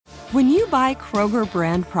When you buy Kroger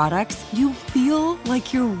brand products, you feel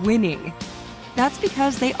like you're winning. That's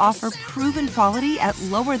because they offer proven quality at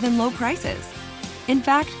lower than low prices. In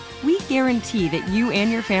fact, we guarantee that you and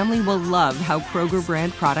your family will love how Kroger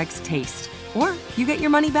brand products taste, or you get your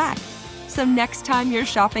money back. So next time you're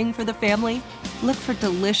shopping for the family, look for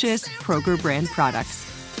delicious Kroger brand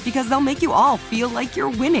products, because they'll make you all feel like you're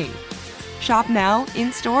winning. Shop now,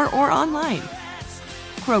 in-store, or online.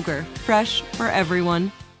 Kroger, fresh for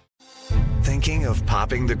everyone. Thinking of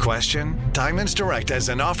popping the question? Diamonds Direct has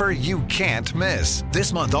an offer you can't miss.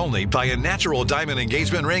 This month only, buy a natural diamond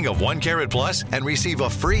engagement ring of 1 carat plus and receive a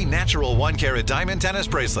free natural 1 carat diamond tennis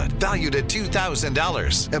bracelet valued at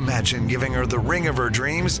 $2,000. Imagine giving her the ring of her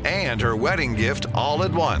dreams and her wedding gift all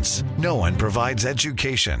at once. No one provides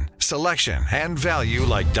education, selection, and value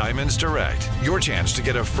like Diamonds Direct. Your chance to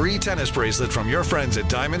get a free tennis bracelet from your friends at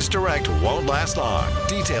Diamonds Direct won't last long.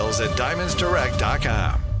 Details at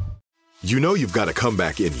diamondsdirect.com. You know you've got a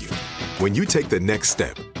comeback in you. When you take the next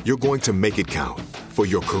step, you're going to make it count. For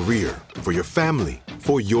your career, for your family,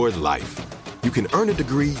 for your life. You can earn a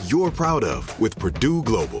degree you're proud of with Purdue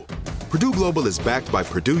Global. Purdue Global is backed by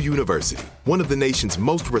Purdue University, one of the nation's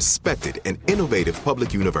most respected and innovative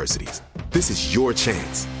public universities. This is your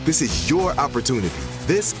chance. This is your opportunity.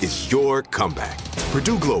 This is your comeback.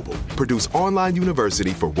 Purdue Global, Purdue's online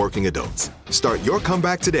university for working adults. Start your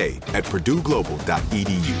comeback today at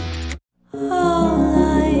purdueglobal.edu. All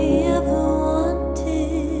I ever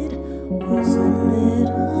wanted was a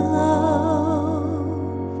little love.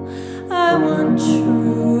 I want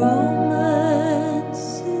true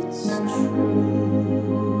romance, it's true.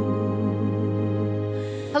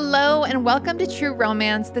 Hello and welcome to True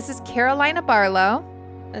Romance. This is Carolina Barlow.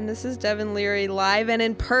 And this is Devin Leary, live and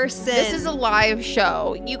in person. This is a live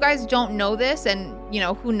show. You guys don't know this, and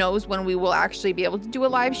who knows when we will actually be able to do a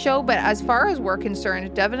live show. But as far as we're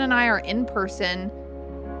concerned, Devin and I are in person.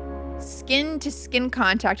 Skin to skin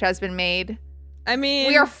contact has been made. I mean,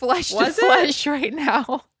 we are flesh to flesh right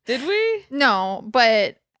now. Did we? No,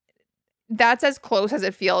 but that's as close as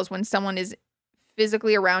it feels when someone is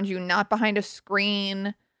physically around you, not behind a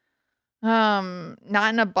screen, not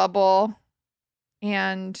in a bubble.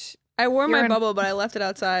 And I wore my bubble, but I left it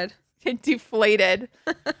outside. It deflated.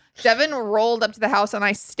 Devin rolled up to the house and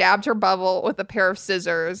I stabbed her bubble with a pair of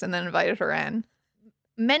scissors and then invited her in.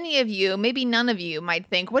 Many of you, maybe none of you, might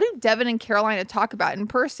think, what do Devin and Carolina talk about in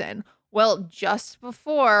person? Well, just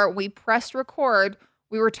before we pressed record,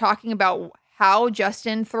 we were talking about how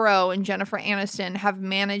Justin Theroux and Jennifer Aniston have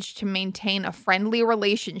managed to maintain a friendly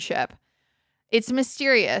relationship. It's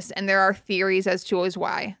mysterious, and there are theories as to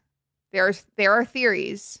why. There are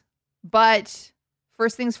theories, but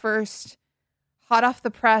first things first, hot off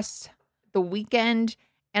the press, The Weeknd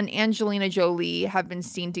and Angelina Jolie have been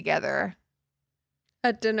seen together.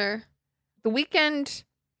 At dinner. The Weeknd,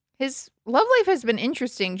 his love life has been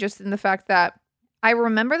interesting just in the fact that I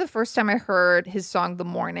remember the first time I heard his song, The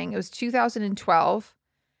Morning. It was 2012.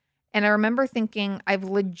 And I remember thinking, I've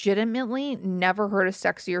legitimately never heard a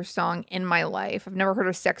sexier song in my life. I've never heard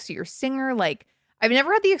a sexier singer. I've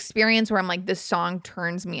never had the experience where I'm like, this song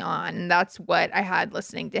turns me on. And that's what I had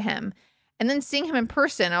listening to him. And then seeing him in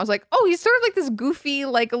person, I was like, oh, he's sort of like this goofy,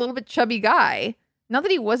 like a little bit chubby guy. Not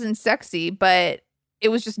that he wasn't sexy, but it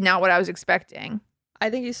was just not what I was expecting.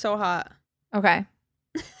 I think he's so hot. Okay.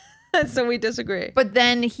 So we disagree. But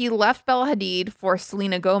then he left Bella Hadid for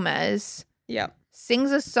Selena Gomez. Yep.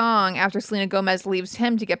 Sings a song after Selena Gomez leaves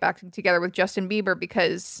him to get back together with Justin Bieber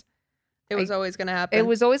because it was always going to happen. It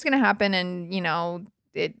was always going to happen. And,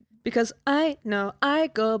 it. Because I know I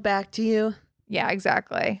go back to you. Yeah,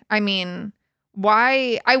 exactly. I mean,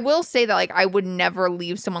 why? I will say that, I would never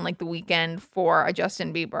leave someone like The Weeknd for a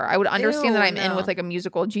Justin Bieber. I would understand that I'm in with, a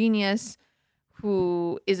musical genius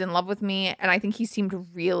who is in love with me. And I think he seemed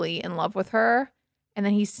really in love with her. And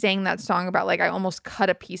then he sang that song about, I almost cut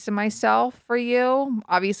a piece of myself for you.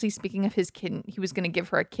 Obviously, speaking of his kidney, he was going to give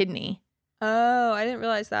her a kidney. Oh, I didn't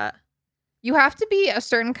realize that. You have to be a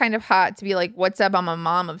certain kind of hot to be like, what's up? I'm a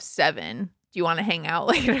mom of 7. Do you want to hang out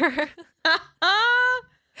later?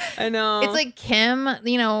 I know. It's like Kim,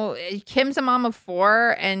 Kim's a mom of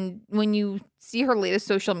 4. And when you see her latest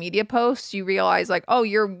social media posts, you realize oh,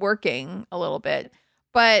 you're working a little bit.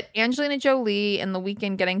 But Angelina Jolie and The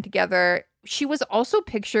Weeknd getting together, she was also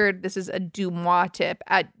pictured, this is a DeuxMoi tip,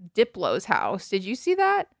 at Diplo's house. Did you see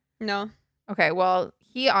that? No. Okay, well,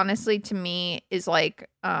 he honestly, to me, is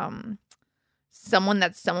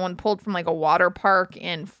someone pulled from a water park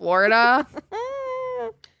in Florida.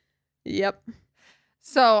 Yep.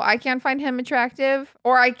 So I can't find him attractive,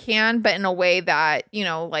 or I can, but in a way that, you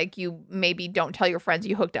know, like you maybe don't tell your friends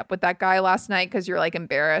you hooked up with that guy last night because you're like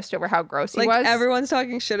embarrassed over how gross he Like was. everyone's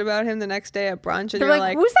talking shit about him the next day at brunch, and They're you're like,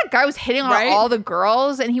 like, who's that guy who was hitting on Right? all the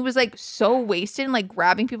girls? And he was like so wasted and like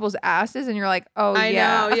grabbing people's asses. And you're like, oh, I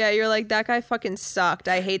yeah. know, yeah. You're like, that guy fucking sucked.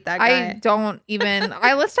 I hate that guy. I don't even.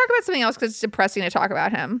 Let's talk about something else because it's depressing to talk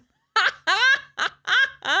about him.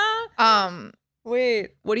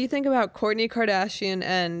 Wait, what do you think about Kourtney Kardashian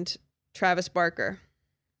and Travis Barker?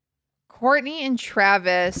 Kourtney and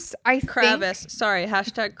Travis. Kravis. Sorry,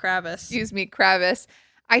 hashtag Kravis. Excuse me, Kravis.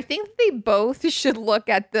 I think they both should look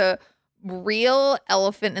at the real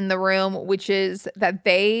elephant in the room, which is that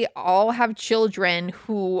they all have children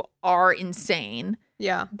who are insane.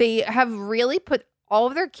 Yeah. They have really put all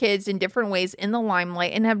of their kids in different ways in the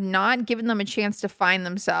limelight and have not given them a chance to find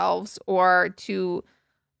themselves or to,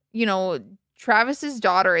 you know, Travis's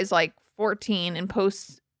daughter is like 14 and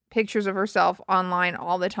posts pictures of herself online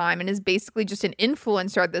all the time and is basically just an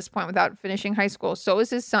influencer at this point without finishing high school. So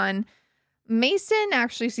is his son. Mason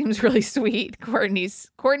actually seems really sweet.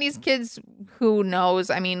 Kourtney's kids, who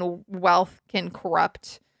knows? I mean, wealth can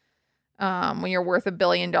corrupt. When you're worth $1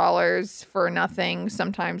 billion for nothing,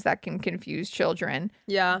 sometimes that can confuse children.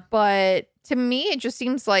 Yeah. But to me, it just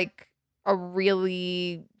seems like a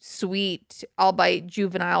really sweet, albeit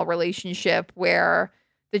juvenile relationship where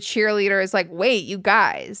the cheerleader is like, wait, you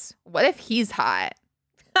guys, what if he's hot?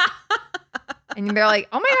 And they're like,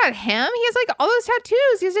 oh my God, him? He has like all those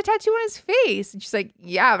tattoos. He has a tattoo on his face. And she's like,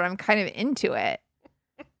 yeah, but I'm kind of into it.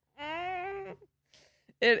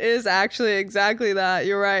 It is actually exactly that.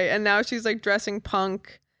 You're right. And now she's like dressing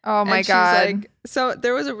punk. Oh my and God. She's like, so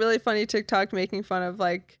there was a really funny TikTok making fun of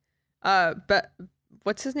like,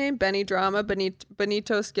 what's his name? Benny Drama.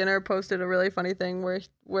 Benito Skinner posted a really funny thing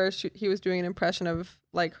where he was doing an impression of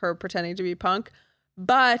like her pretending to be punk.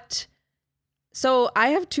 But so I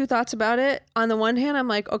have two thoughts about it. On the one hand, I'm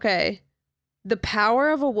like, okay, the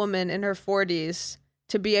power of a woman in her 40s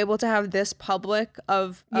to be able to have this public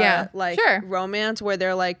of romance where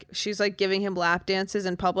they're like, she's like giving him lap dances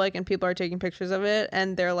in public and people are taking pictures of it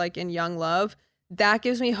and they're like in young love. That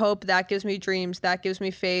gives me hope. That gives me dreams. That gives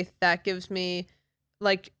me faith. That gives me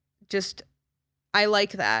like, just, I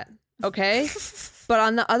like that. Okay. But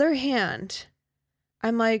on the other hand,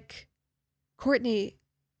 I'm like, Kourtney,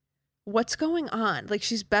 what's going on? Like,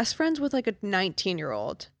 she's best friends with like a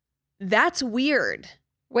 19-year-old. That's weird.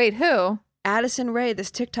 Wait, who? Addison Rae, this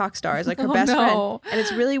TikTok star, is like her best friend. And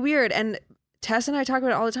it's really weird. And Tess and I talk about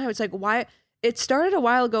it all the time. It's like, why? It started a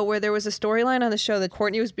while ago where there was a storyline on the show that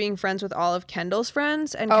Kourtney was being friends with all of Kendall's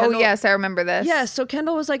friends. And Kendall, yes, I remember this. Yeah, so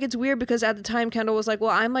Kendall was like, it's weird because at the time Kendall was like, well,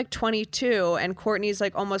 I'm like 22 and Kourtney's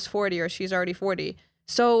like almost 40 or she's already 40.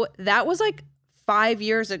 So that was like 5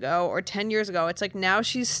 years ago or 10 years ago. It's like now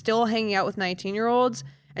she's still hanging out with 19-year-olds.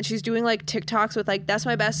 And she's doing like TikToks with like, that's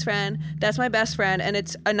my best friend. That's my best friend. And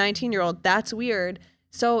it's a 19-year-old. That's weird.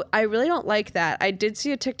 So I really don't like that. I did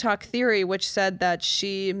see a TikTok theory which said that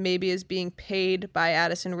she maybe is being paid by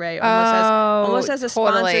Addison Rae almost as a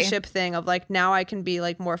sponsorship thing of like, now I can be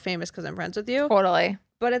like more famous because I'm friends with you. Totally.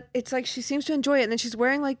 But it's like she seems to enjoy it. And then she's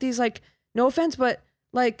wearing like these like, no offense, but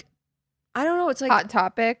like, I don't know. It's like Hot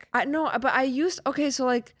Topic. So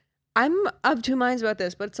like, I'm of two minds about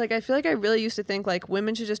this, but it's like I feel like I really used to think like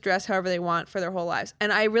women should just dress however they want for their whole lives.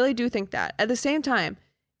 And I really do think that. At the same time,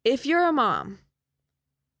 if you're a mom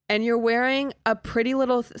and you're wearing a Pretty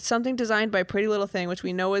Little something designed by Pretty Little Thing, which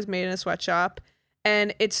we know is made in a sweatshop,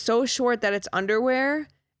 and it's so short that it's underwear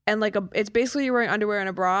and like it's basically you're wearing underwear and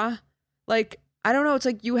a bra, like I don't know, it's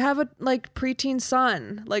like you have a like preteen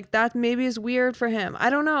son, like that maybe is weird for him. I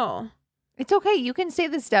don't know. It's okay. You can say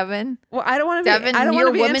this, Devin. Well, I don't want to be. Devin, I don't your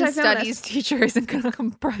want to be women's anti-feminist. studies teacher isn't gonna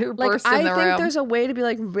burst in the room. I think there's a way to be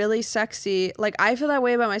like really sexy. Like I feel that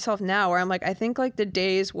way about myself now, where I'm like, I think like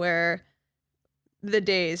literally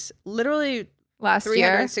last year,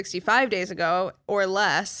 365 days ago or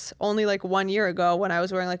less, only like 1 year ago when I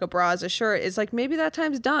was wearing like a bra as a shirt, is like maybe that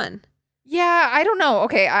time's done. Yeah, I don't know.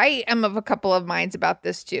 Okay, I am of a couple of minds about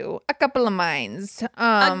this too. A couple of minds.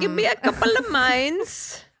 Give me a couple of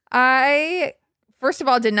minds. I, first of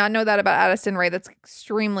all, did not know that about Addison Rae. That's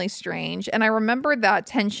extremely strange. And I remember that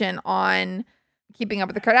tension on Keeping Up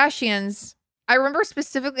with the Kardashians. I remember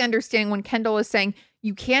specifically understanding when Kendall was saying,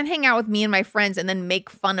 you can't hang out with me and my friends and then make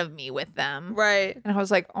fun of me with them. Right. And I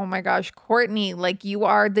was like, oh my gosh, Kourtney, like you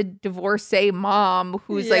are the divorcee mom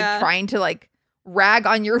who's like trying to like rag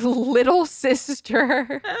on your little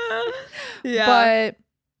sister. Yeah. But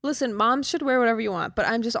listen, moms should wear whatever you want, but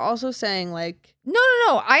I'm just also saying like,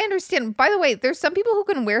 No. I understand. By the way, there's some people who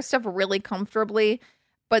can wear stuff really comfortably,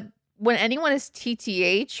 but when anyone is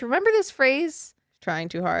TTH, remember this phrase? Trying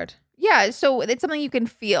too hard. Yeah, so it's something you can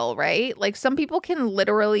feel, right? Like some people can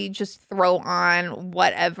literally just throw on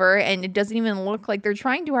whatever and it doesn't even look like they're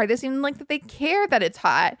trying too hard. It doesn't even like that they care that it's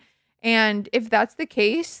hot. And if that's the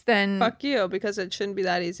case, then Fuck you, because it shouldn't be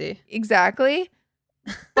that easy. exactly.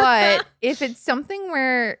 But if it's something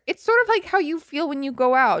where it's sort of like how you feel when you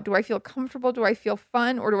go out. Do I feel comfortable? Do I feel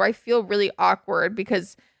fun? Or do I feel really awkward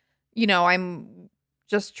because, you know, I'm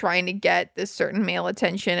just trying to get this certain male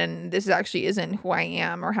attention and this actually isn't who I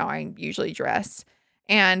am or how I usually dress.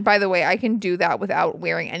 And by the way, I can do that without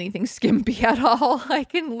wearing anything skimpy at all. I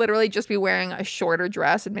can literally just be wearing a shorter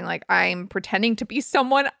dress and being like, I'm pretending to be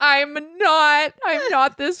someone I'm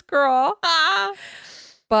not this girl.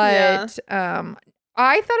 But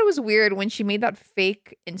I thought it was weird when she made that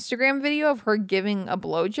fake Instagram video of her giving a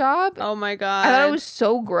blowjob. Oh my God. I thought it was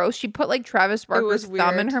so gross. She put like Travis Barker's thumb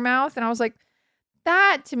in weird. her mouth and I was like,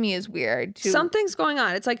 that to me is weird too. Something's going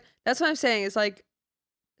on. It's like, that's what I'm saying. It's like,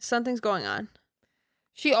 something's going on.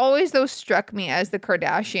 She always, though, struck me as the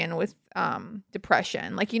Kardashian with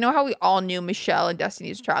depression. Like, you know how we all knew Michelle in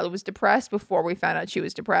Destiny's Child was depressed before we found out she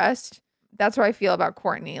was depressed? That's how I feel about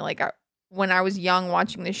Kourtney. Like, when I was young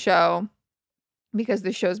watching the show, because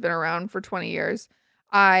the show's been around for 20 years,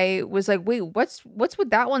 I was like, wait, what's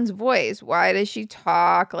with that one's voice? Why does she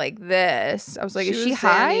talk like this? I was like, is she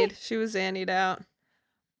high? She was zannied out.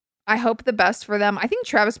 I hope the best for them. I think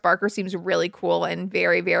Travis Barker seems really cool and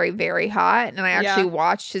very, very, very hot. And I actually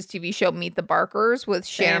watched his TV show Meet the Barkers with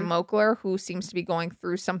Shannon Moakler, who seems to be going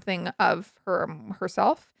through something of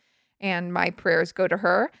herself. And my prayers go to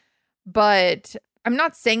her. But I'm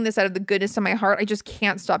not saying this out of the goodness of my heart. I just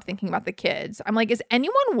can't stop thinking about the kids. I'm like, is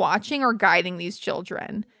anyone watching or guiding these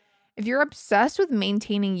children? If you're obsessed with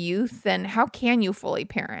maintaining youth, then how can you fully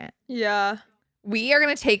parent? Yeah. We are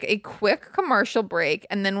going to take a quick commercial break.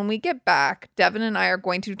 And then when we get back, Devin and I are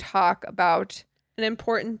going to talk about an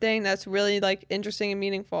important thing that's really like interesting and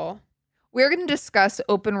meaningful. We're going to discuss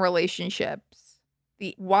open relationships.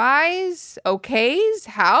 The whys, okays,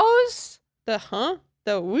 hows. The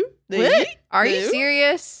woo, the What? yeet, Are the you ooh,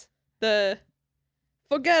 serious? The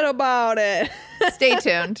forget about it. Stay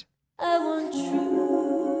tuned. I want true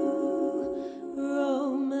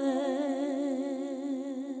romance.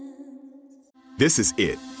 This is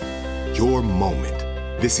it. Your moment.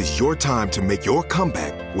 This is your time to make your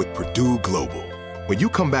comeback with Purdue Global. When you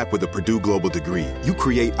come back with a Purdue Global degree, you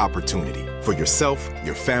create opportunity for yourself,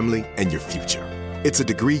 your family, and your future. It's a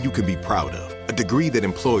degree you can be proud of, a degree that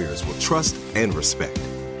employers will trust and respect.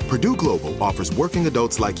 Purdue Global offers working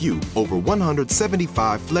adults like you over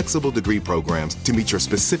 175 flexible degree programs to meet your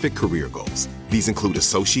specific career goals. These include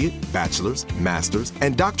associate, bachelor's, master's,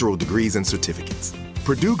 and doctoral degrees and certificates.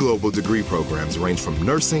 Purdue Global degree programs range from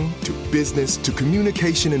nursing to business to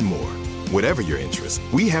communication and more. Whatever your interest,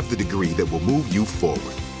 we have the degree that will move you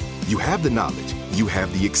forward. You have the knowledge, you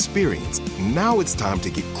have the experience. Now it's time to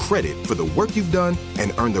get credit for the work you've done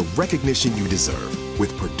and earn the recognition you deserve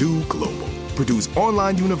with Purdue Global, Purdue's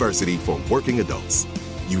online university for working adults.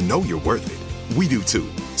 You know you're worth it. We do too.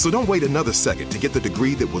 So don't wait another second to get the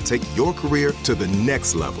degree that will take your career to the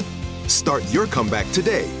next level. Start your comeback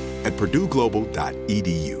today at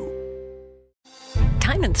purdueglobal.edu.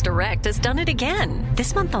 Diamonds Direct has done it again.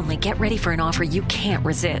 This month only, get ready for an offer you can't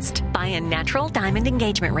resist. Buy a natural diamond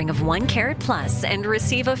engagement ring of 1 carat plus and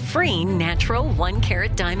receive a free natural 1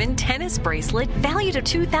 carat diamond tennis bracelet valued at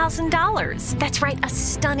 $2,000. That's right, a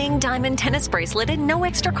stunning diamond tennis bracelet at no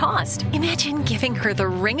extra cost. Imagine giving her the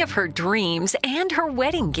ring of her dreams and her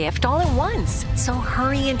wedding gift all at once. So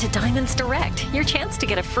hurry into Diamonds Direct. Your chance to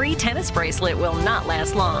get a free tennis bracelet will not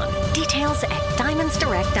last long. Details at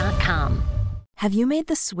diamondsdirect.com. Have you made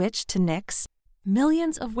the switch to Knix?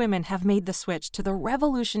 Millions of women have made the switch to the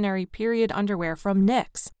revolutionary period underwear from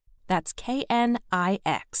Knix. That's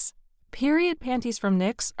Knix. Period panties from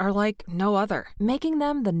Knix are like no other, making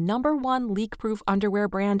them the #1 leak-proof underwear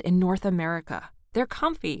brand in North America. They're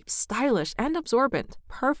comfy, stylish, and absorbent,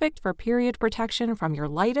 perfect for period protection from your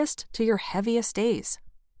lightest to your heaviest days.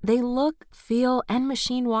 They look, feel, and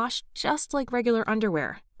machine wash just like regular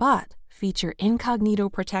underwear, but feature incognito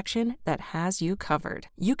protection that has you covered.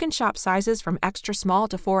 You can shop sizes from extra small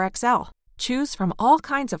to 4XL. Choose from all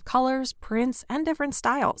kinds of colors, prints, and different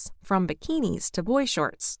styles, from bikinis to boy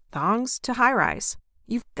shorts, thongs to high-rise.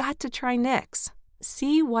 You've got to try Knix.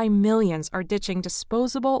 See why millions are ditching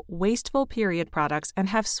disposable, wasteful period products and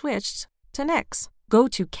have switched to Knix. Go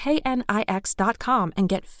to knix.com and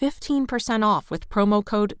get 15% off with promo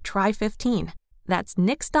code TRY15. That's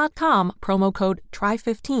Knix.com, promo code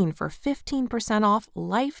TRY15 for 15% off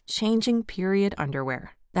life-changing period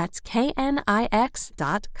underwear. That's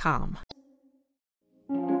knix.com.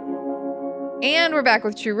 And we're back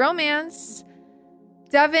with True Romance.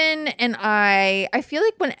 Devin and I feel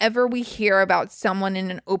like whenever we hear about someone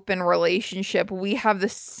in an open relationship, we have the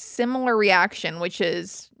similar reaction, which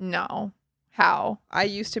is no. How? I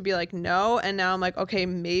used to be like, no. And now I'm like, okay,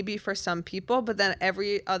 maybe for some people. But then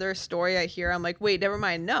every other story I hear, I'm like, wait, never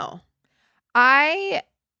mind. No. I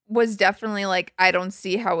was definitely like, I don't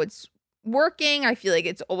see how it's working. I feel like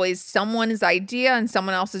it's always someone's idea and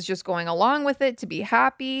someone else is just going along with it to be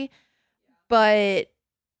happy. But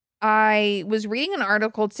I was reading an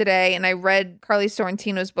article today and I read Carly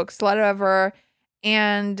Sorrentino's book, Slut Ever,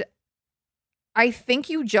 and I think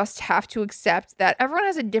you just have to accept that everyone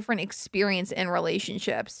has a different experience in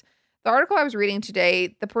relationships. The article I was reading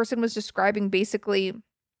today, the person was describing basically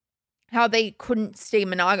how they couldn't stay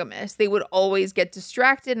monogamous. They would always get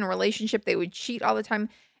distracted in a relationship. They would cheat all the time.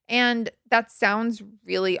 And that sounds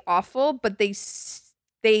really awful, but they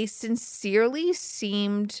sincerely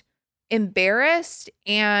seemed embarrassed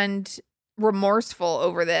and remorseful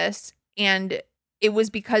over this. And it was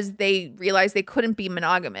because they realized they couldn't be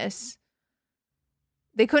monogamous.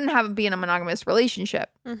 They couldn't be in a monogamous relationship.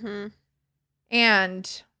 Mm-hmm.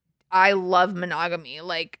 And I love monogamy.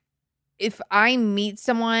 Like, if I meet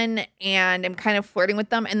someone and I'm kind of flirting with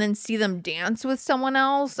them and then see them dance with someone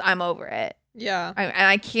else, I'm over it. Yeah. And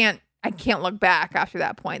I can't look back after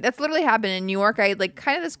that point. That's literally happened in New York. I had like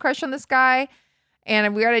kind of this crush on this guy.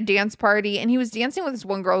 And we were at a dance party and he was dancing with this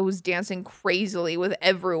one girl who was dancing crazily with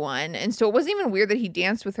everyone. And so it wasn't even weird that he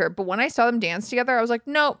danced with her. But when I saw them dance together, I was like,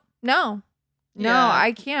 no,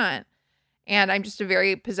 I can't. And I'm just a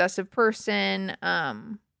very possessive person.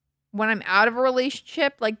 When I'm out of a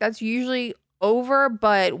relationship, like that's usually over.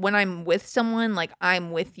 But when I'm with someone, like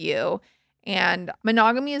I'm with you. And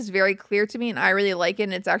monogamy is very clear to me and I really like it.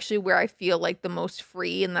 And it's actually where I feel like the most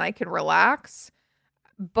free and that I can relax.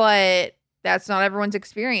 But that's not everyone's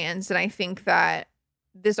experience. And I think that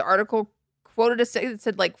this article quoted it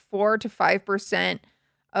said like 4 to 5%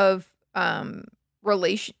 of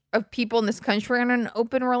people in this country are in an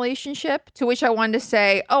open relationship, to which I wanted to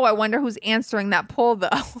say, oh, I wonder who's answering that poll though.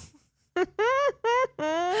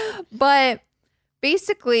 But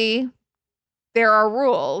basically there are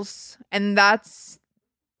rules, and that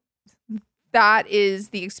is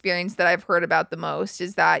the experience that I've heard about the most,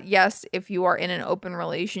 is that yes, if you are in an open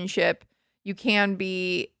relationship, you can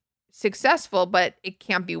be successful, but it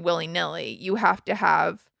can't be willy-nilly. You have to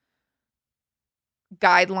have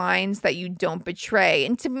guidelines that you don't betray.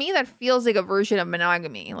 And to me, that feels like a version of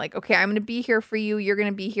monogamy. Like, okay, I'm going to be here for you. You're going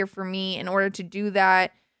to be here for me. In order to do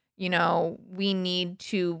that, we need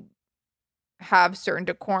to have certain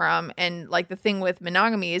decorum. And like the thing with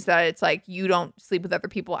monogamy is that it's like, you don't sleep with other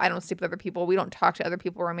people. I don't sleep with other people. We don't talk to other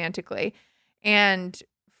people romantically. And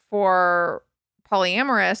for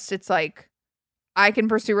polyamorous, it's like, I can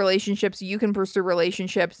pursue relationships, you can pursue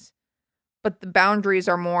relationships, but the boundaries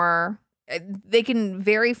are more, they can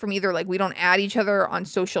vary from either like we don't add each other on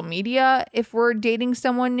social media if we're dating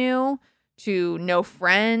someone new, to no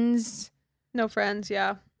friends. No friends,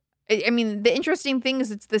 yeah. I mean, the interesting thing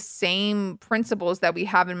is it's the same principles that we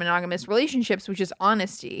have in monogamous relationships, which is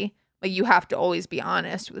honesty. Like, you have to always be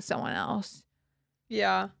honest with someone else.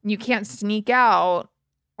 Yeah. You can't sneak out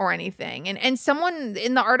or anything. And someone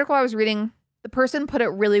in the article I was reading, the person put it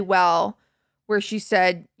really well, where she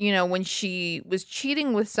said, when she was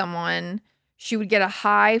cheating with someone, she would get a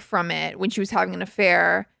high from it when she was having an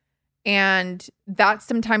affair. And that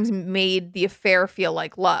sometimes made the affair feel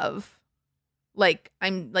like love. Like,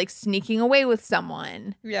 I'm like sneaking away with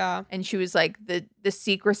someone. Yeah. And she was like, the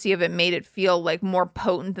secrecy of it made it feel like more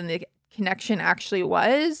potent than the connection actually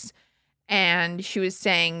was. And she was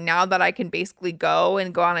saying, now that I can basically go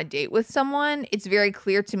on a date with someone, it's very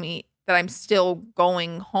clear to me that I'm still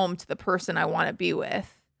going home to the person I want to be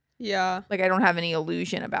with. Yeah. Like, I don't have any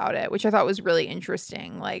illusion about it, which I thought was really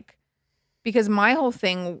interesting. Like, because my whole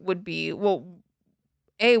thing would be, well,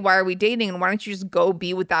 A, why are we dating? And why don't you just go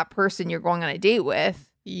be with that person you're going on a date with?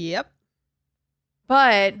 Yep.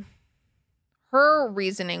 But her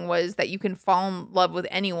reasoning was that you can fall in love with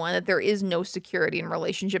anyone, that there is no security in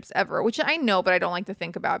relationships ever, which I know, but I don't like to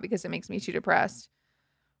think about because it makes me too depressed.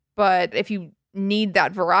 But if you need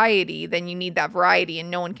that variety, then you need that variety, and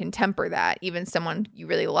no one can temper that, even someone you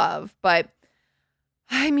really love. But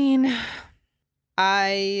I mean,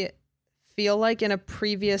 I feel like in a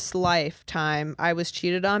previous lifetime I was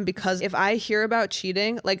cheated on, because if I hear about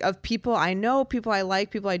cheating, like of people I know, people I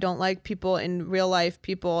like, people I don't like, people in real life,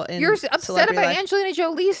 people in You're upset celebrity about life, Angelina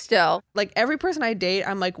Jolie still. like every person I date,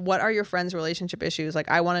 I'm like, what are your friends' relationship issues? Like,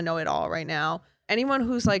 I want to know it all right now. Anyone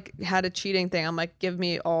who's like had a cheating thing, I'm like, give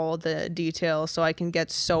me all the details so I can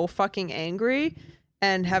get so fucking angry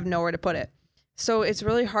and have nowhere to put it. So it's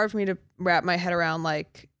really hard for me to wrap my head around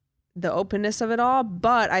like the openness of it all.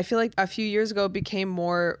 But I feel like a few years ago it became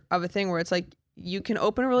more of a thing where it's like you can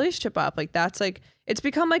open a relationship up. Like that's like, it's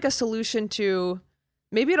become like a solution to,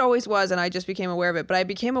 maybe it always was and I just became aware of it, but I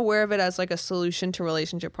became aware of it as like a solution to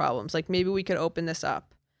relationship problems. Like maybe we could open this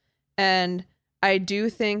up. And I do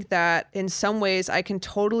think that in some ways I can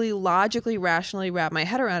totally logically, rationally wrap my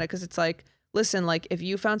head around it, because it's like, listen, like if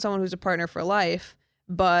you found someone who's a partner for life,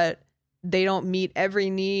 but they don't meet every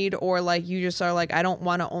need, or like you just are like, I don't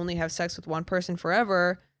want to only have sex with one person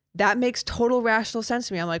forever, that makes total rational sense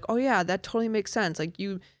to me. I'm like, oh yeah, that totally makes sense. Like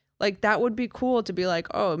you, like that would be cool to be like,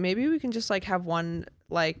 oh, maybe we can just like have one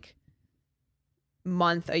like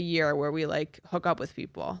month a year where we like hook up with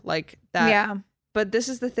people like that. Yeah. But this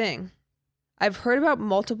is the thing. I've heard about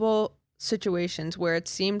multiple situations where it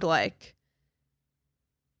seemed like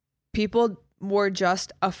people were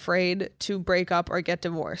just afraid to break up or get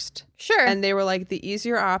divorced. Sure. And they were like, the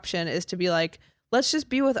easier option is to be like, let's just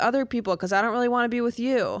be with other people because I don't really want to be with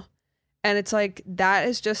you. And it's like, that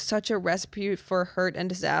is just such a recipe for hurt and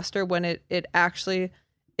disaster when it actually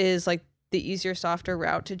is like the easier, softer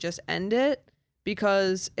route to just end it.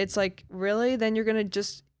 Because it's like, really? Then you're going to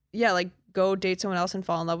just, yeah, like go date someone else and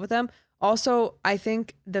fall in love with them. Also, I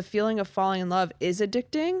think the feeling of falling in love is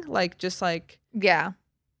addicting. Like, just like, yeah.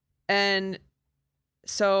 And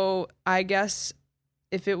so I guess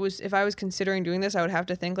if I was considering doing this, I would have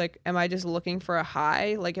to think like, am I just looking for a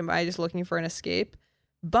high? Like, am I just looking for an escape?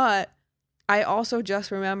 But I also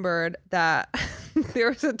just remembered that there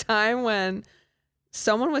was a time when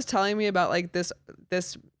someone was telling me about like this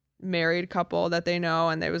married couple that they know,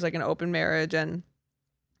 and there was like an open marriage, and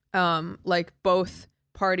like both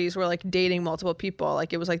parties were like dating multiple people.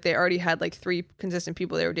 Like it was like they already had like 3 consistent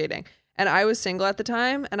people they were dating. And I was single at the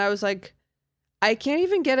time, and I was like, I can't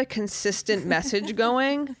even get a consistent message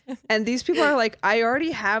going. And these people are like, I already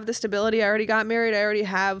have the stability. I already got married. I already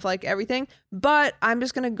have like everything, but I'm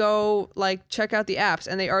just going to go like check out the apps.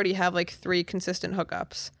 And they already have like 3 consistent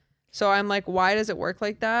hookups. So I'm like, why does it work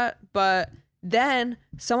like that? But then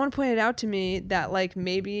someone pointed out to me that like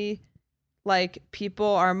maybe like people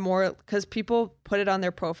are more, because people put it on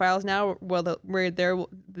their profiles now where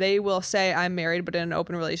they will say I'm married but in an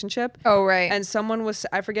open relationship. Oh, right. And someone was,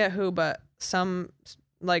 I forget who, but some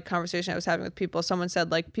like conversation I was having with people, someone said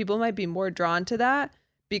like people might be more drawn to that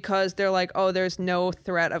because they're like, oh, there's no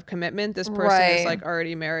threat of commitment. This person is like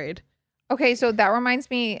already married. Okay, so that reminds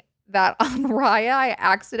me that on Raya, I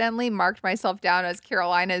accidentally marked myself down as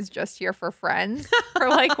Carolina's just here for friends for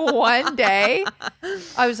like one day.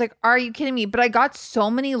 I was like, are you kidding me? But I got so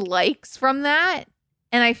many likes from that.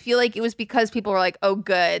 And I feel like it was because people were like, oh,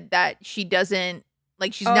 good, that she doesn't,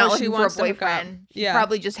 like she's not looking for a boyfriend. She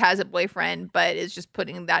probably just has a boyfriend, but is just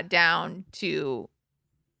putting that down to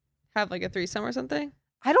have like a threesome or something.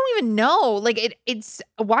 I don't even know. Like it's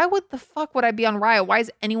why would the fuck would I be on Raya? Why is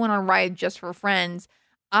anyone on Raya just for friends?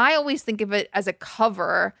 I always think of it as a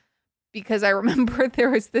cover because I remember there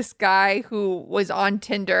was this guy who was on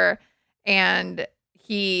Tinder and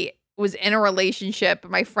he was in a relationship.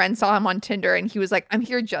 My friend saw him on Tinder and he was like, I'm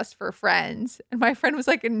here just for friends. And my friend was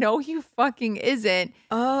like, no, he fucking isn't.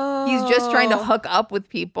 Oh. He's just trying to hook up with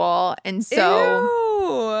people. And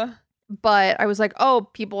so, ew. But I was like, oh,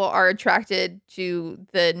 people are attracted to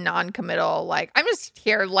the non-committal. Like, I'm just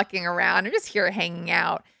here lucking around. I'm just here hanging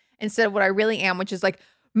out. Instead of what I really am, which is like,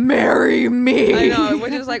 marry me. I know,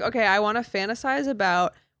 which is like, okay, I want to fantasize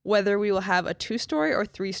about whether we will have a 2-story or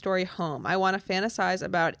 3-story home. I want to fantasize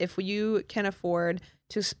about if you can afford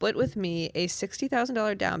to split with me a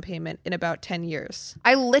 $60,000 down payment in about 10 years.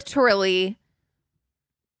 I literally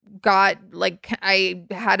got like, I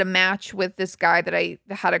had a match with this guy that I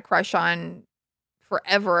had a crush on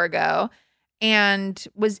forever ago and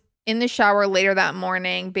was in the shower later that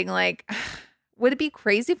morning being like, would it be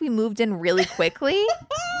crazy if we moved in really quickly?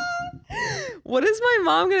 What is my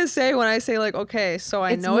mom going to say when I say like, okay, so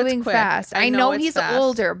I know it's quick. Fast. I know he's fast.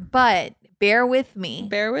 Older, but bear with me.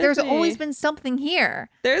 There's me. Always been something here.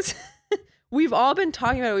 We've all been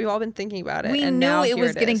talking about it. We've all been thinking about it. We and knew now it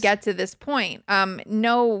was going to get to this point.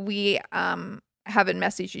 No, we haven't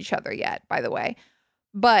messaged each other yet, by the way.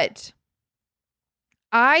 But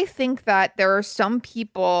I think that there are some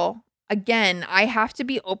people, again, I have to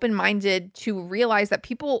be open-minded to realize that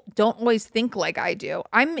people don't always think like I do.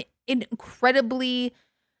 I'm incredibly,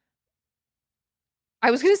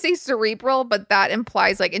 I was going to say cerebral, but that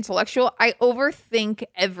implies like intellectual. I overthink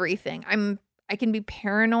everything. I can be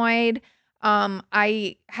paranoid.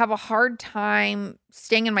 I have a hard time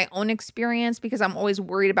staying in my own experience because I'm always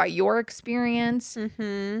worried about your experience.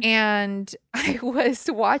 Mm-hmm. And I was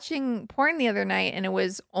watching porn the other night, and it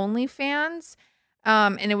was OnlyFans.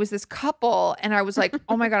 And it was this couple, and I was like,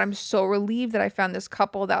 oh my God, I'm so relieved that I found this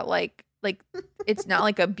couple that like it's not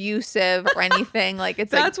like abusive or anything. Like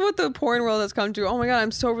it's That's what the porn world has come to. Oh my God,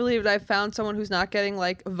 I'm so relieved I found someone who's not getting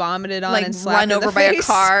like vomited on like and slapped run in over the by a face.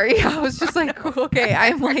 car. Yeah, I was just like, okay,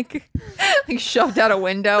 I'm like shoved out a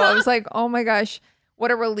window. I was like, oh my gosh,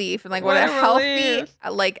 what a relief, and like what a healthy relief.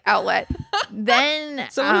 like outlet. Then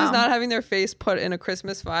Someone who's not having their face put in a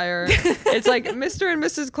Christmas fire. It's like Mr. and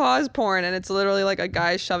Mrs. Claus porn, and it's literally like a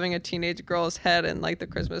guy shoving a teenage girl's head in like the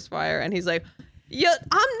Christmas fire, and he's like, yeah,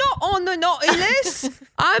 I'm not on the naughty list.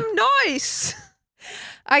 I'm nice.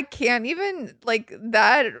 I can't even like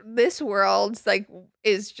that. This world like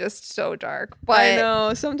is just so dark. But I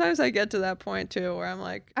know. Sometimes I get to that point too, where I'm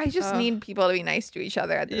like, I just need people to be nice to each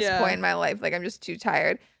other at this Yeah. point in my life. Like I'm just too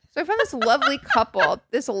tired. So I found this lovely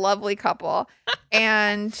couple,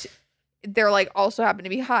 and they're like also happen to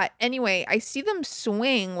be hot. Anyway, I see them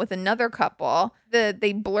swing with another couple.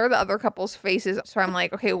 They blur the other couple's faces. So I'm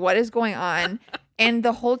like, okay, what is going on? And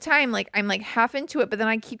the whole time, like I'm like half into it, but then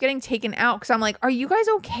I keep getting taken out because I'm like, are you guys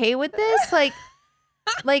okay with this?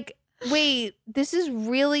 Like, wait, this is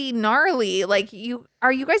really gnarly. Like,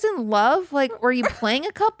 are you guys in love? Like, or are you playing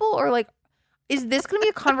a couple? Or like, is this going to be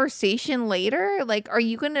a conversation later? Like, are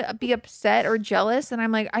you going to be upset or jealous? And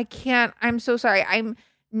I'm like, I can't. I'm so sorry. I'm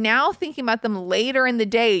now thinking about them later in the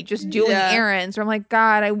day, just doing errands. Or I'm like,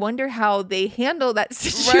 God, I wonder how they handle that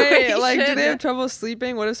situation. right? Like, do they have trouble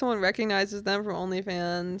sleeping? What if someone recognizes them from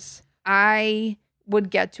OnlyFans? I would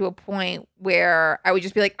get to a point where I would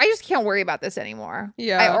just be like, I just can't worry about this anymore.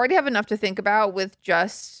 Yeah. I already have enough to think about with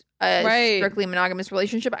just a Right. strictly monogamous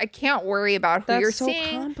relationship. I can't worry about who That's you're so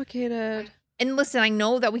seeing. complicated. And listen, I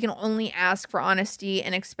know that we can only ask for honesty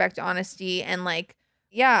and expect honesty. And like,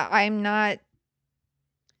 yeah, I'm not.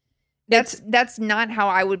 That's not how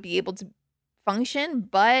I would be able to function.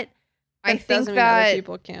 But I think doesn't mean other that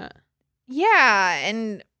people can't. yeah,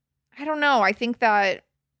 and I don't know. I think that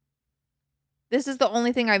this is the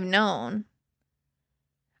only thing I've known.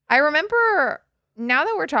 I remember, now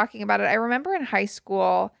that we're talking about it, I remember in high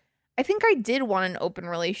school, I think I did want an open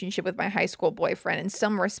relationship with my high school boyfriend in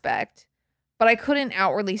some respect, but I couldn't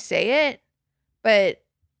outwardly say it. But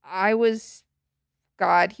I was,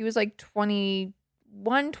 God, he was like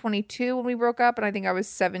 21, 22 when we broke up, and I think I was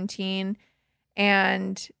 17.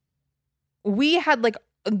 And we had like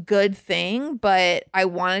a good thing, but I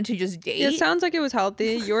wanted to just date. It sounds like it was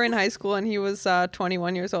healthy. You were in high school and he was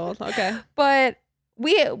 21 years old. Okay. But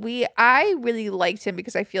I really liked him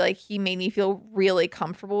because I feel like he made me feel really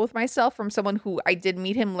comfortable with myself from someone who I did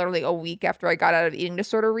meet him literally a week after I got out of eating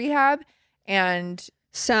disorder rehab. And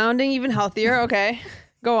Sounding even healthier. Okay.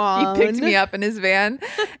 Go on. he picked me up in his van.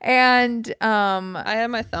 And I had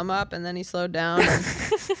my thumb up and then he slowed down.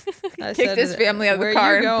 And I kicked said, his family out of "Where the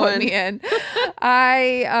car you and put going?" me in.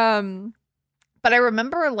 But I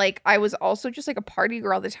remember like I was also just like a party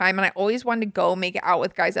girl at the time, and I always wanted to go make out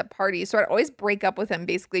with guys at parties. So I'd always break up with him,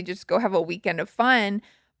 basically just go have a weekend of fun.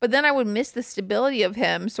 But then I would miss the stability of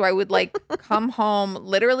him. So I would like come home.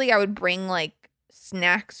 Literally, I would bring like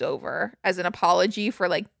snacks over as an apology for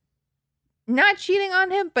like not cheating on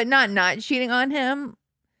him, but not cheating on him.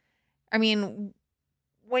 I mean,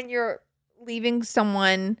 when you're leaving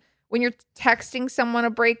someone, when you're texting someone a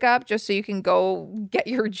breakup just so you can go get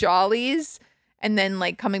your jollies and then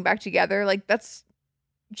like coming back together, like that's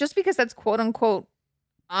just because that's quote unquote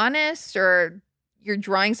honest or you're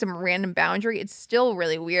drawing some random boundary, it's still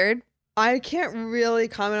really weird. I can't really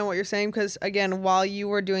comment on what you're saying because, again, while you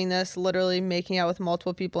were doing this, literally making out with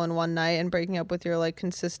multiple people in one night and breaking up with your like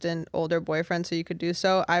consistent older boyfriend so you could do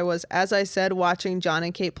so, I was, as I said, watching John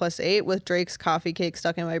and Kate +8 with Drake's coffee cake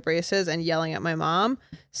stuck in my braces and yelling at my mom.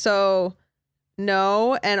 So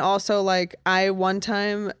no. And also like one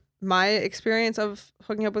time, my experience of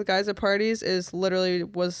hooking up with guys at parties is literally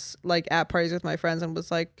was like at parties with my friends and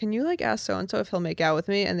was like, can you like ask so-and-so if he'll make out with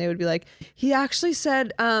me? And they would be like, he actually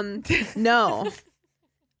said, no,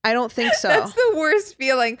 I don't think so. That's the worst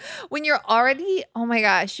feeling when you're already, oh my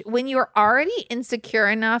gosh, when you're already insecure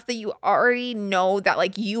enough that you already know that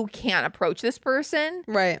like you can't approach this person.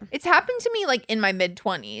 Right. It's happened to me like in my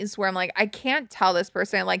mid-20s where I'm like, I can't tell this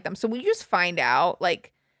person I like them. So we just find out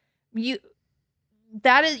like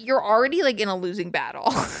you're already like in a losing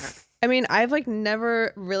battle. I mean, I've like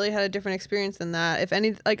never really had a different experience than that. If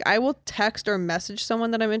any, like I will text or message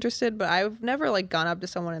someone that I'm interested, but I've never like gone up to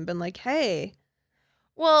someone and been like, "Hey."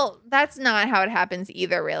 Well, that's not how it happens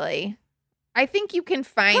either, really. I think you can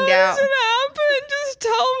find How out. does it happen? Just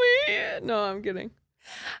tell me. No, I'm kidding.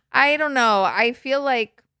 I don't know. I feel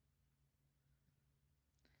like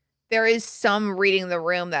there is some reading the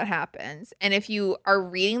room that happens. And if you are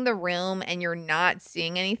reading the room and you're not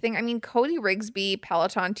seeing anything, I mean, Cody Rigsby,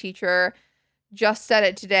 Peloton teacher, just said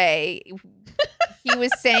it today. He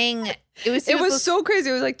was saying it was so crazy.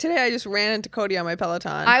 It was like today I just ran into Cody on my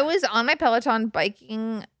Peloton. I was on my Peloton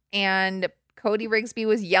biking and Cody Rigsby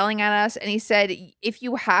was yelling at us and he said, if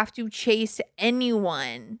you have to chase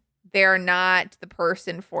anyone, they're not the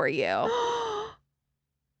person for you.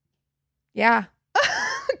 Yeah.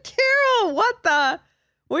 Carol, what the?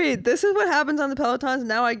 Wait, this is what happens on the Pelotons?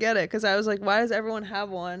 Now I get it. Because I was like, why does everyone have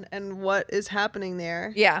one? And what is happening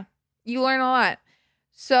there? Yeah. You learn a lot.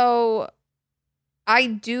 So I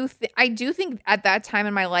do think at that time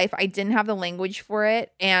in my life, I didn't have the language for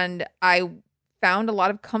it. And I found a lot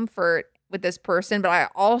of comfort with this person. But I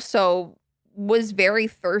also was very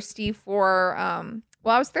thirsty for, I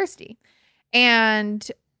was thirsty. And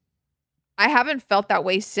I haven't felt that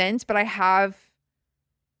way since, but I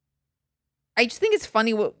just think it's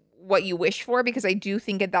funny what you wish for, because I do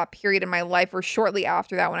think at that period in my life or shortly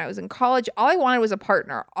after that when I was in college, all I wanted was a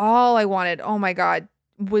partner. All I wanted, oh my God,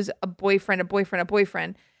 was a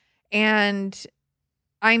boyfriend. And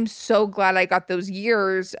I'm so glad I got those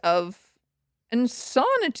years of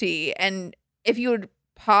insanity. And if you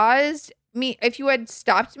had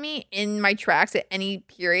stopped me in my tracks at any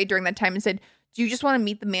period during that time and said, do you just want to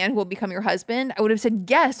meet the man who will become your husband? I would have said,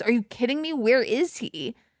 yes. Are you kidding me? Where is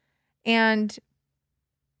he? And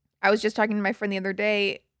I was just talking to my friend the other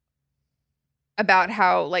day about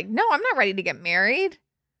how, like, no, I'm not ready to get married.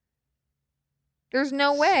 There's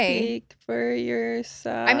no way. Speak for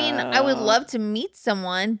yourself. I mean, I would love to meet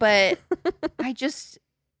someone, but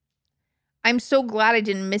I'm so glad I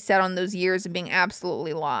didn't miss out on those years of being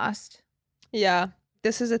absolutely lost. Yeah.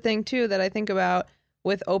 This is a thing, too, that I think about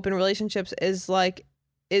with open relationships is, like,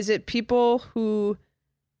 is it people who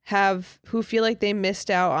feel like they missed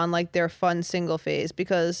out on, like, their fun single phase?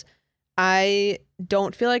 Because I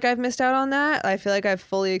don't feel like I've missed out on that. I feel like I've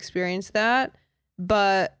fully experienced that.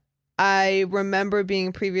 But I remember being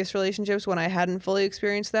in previous relationships when I hadn't fully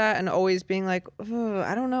experienced that and always being like,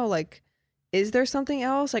 I don't know, like, is there something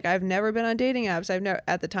else? Like, I've never been on dating apps.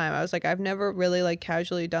 At the time, I was like, I've never really, like,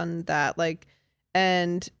 casually done that. Like,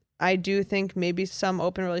 and I do think maybe some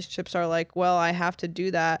open relationships are like, well, I have to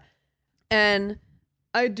do that. And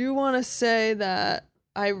I do want to say that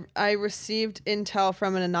I received intel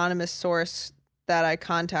from an anonymous source that I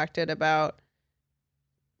contacted about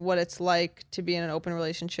what it's like to be in an open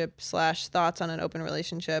relationship / thoughts on an open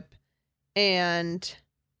relationship. And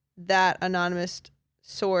that anonymous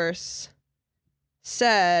source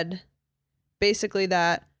said basically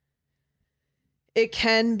that it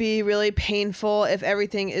can be really painful if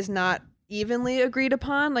everything is not evenly agreed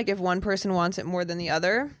upon, like if one person wants it more than the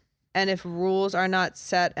other. And if rules are not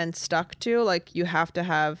set and stuck to, like you have to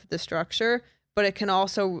have the structure, but it can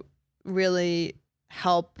also really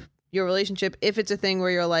help your relationship if it's a thing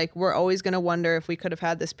where you're like, we're always going to wonder if we could have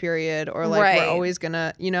had this period, or like right. We're always going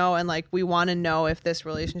to, and like we want to know if this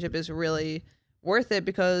relationship is really worth it,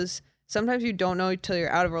 because sometimes you don't know until you're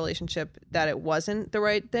out of a relationship that it wasn't the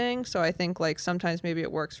right thing. So I think like sometimes maybe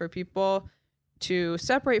it works for people to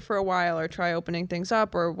separate for a while or try opening things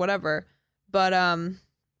up or whatever. But, and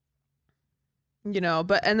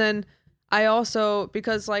then I also,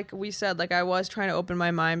 because like we said, like I was trying to open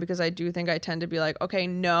my mind, because I do think I tend to be like, okay,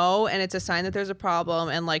 no. And it's a sign that there's a problem,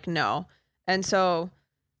 and like, no. And so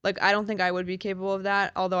like, I don't think I would be capable of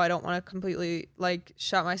that. Although I don't want to completely like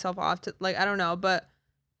shut myself off to like, I don't know, but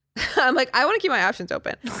I'm like, I want to keep my options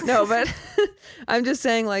open. No, but I'm just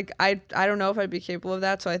saying like, I don't know if I'd be capable of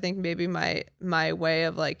that. So I think maybe my way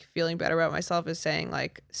of like feeling better about myself is saying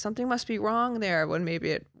like something must be wrong there when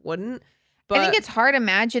maybe it wouldn't. But I think it's hard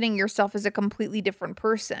imagining yourself as a completely different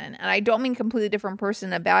person. And I don't mean completely different person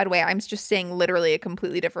in a bad way. I'm just saying literally a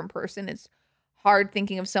completely different person. It's hard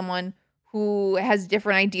thinking of someone who has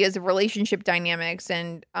different ideas of relationship dynamics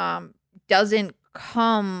and doesn't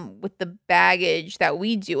come with the baggage that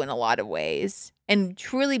we do in a lot of ways, and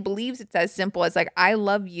truly believes it's as simple as like, I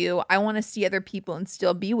love you. I want to see other people and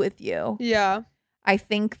still be with you. Yeah. I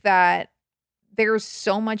think that there's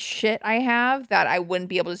so much shit I have that I wouldn't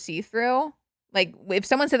be able to see through. Like if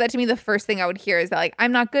someone said that to me, the first thing I would hear is that like,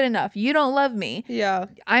 I'm not good enough. You don't love me. Yeah.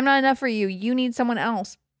 I'm not enough for you. You need someone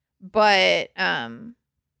else. But I,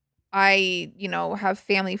 have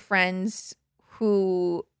family friends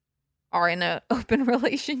who are in an open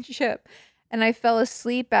relationship, and I fell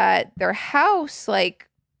asleep at their house like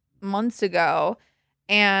months ago,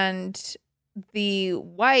 and the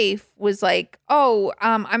wife was like, "Oh,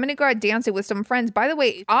 I'm gonna go out dancing with some friends. By the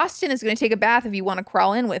way, Austin is gonna take a bath if you want to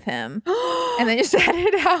crawl in with him," and then just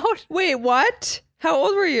headed out. Wait, what? How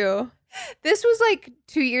old were you? This was like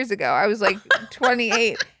 2 years ago. I was like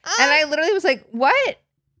 28, and I literally was like, "What?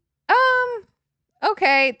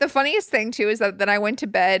 Okay." The funniest thing too is that I went to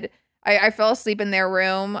bed. I fell asleep in their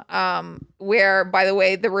room, where, by the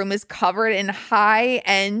way, the room is covered in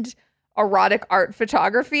high-end erotic art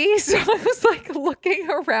photography. So I was like looking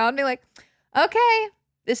around and like, okay,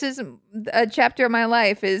 this is a chapter of my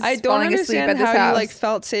life is I don't falling asleep understand at this how house. you like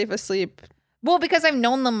felt safe asleep. Well, because I've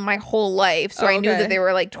known them my whole life. So I knew that they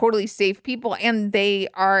were like totally safe people, and they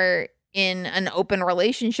are in an open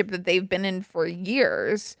relationship that they've been in for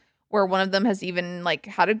years, where one of them has even like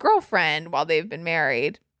had a girlfriend while they've been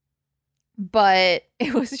married. But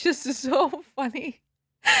it was just so funny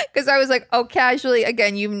because I was like, oh, casually,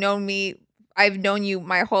 again, you've known me. I've known you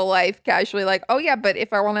my whole life, casually, like, oh yeah, but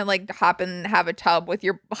if I want to like hop and have a tub with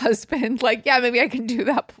your husband, like, yeah, maybe I can do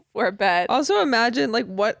that before bed. Also, imagine, like,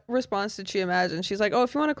 what response did she imagine? She's like, oh,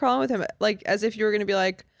 if you want to crawl in with him, like, as if you were going to be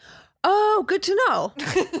like, oh, good to know.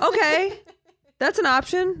 Okay. That's an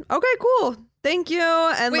option. Okay, cool. Thank you.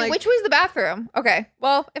 And wait, like, which way's the bathroom? Okay.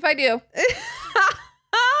 Well, if I do.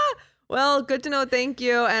 Well, good to know. Thank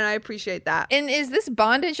you. And I appreciate that. And is this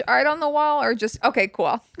bondage art on the wall or just, okay,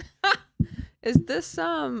 cool. Is this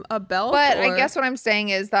a belt? But or? I guess what I'm saying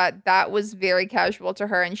is that was very casual to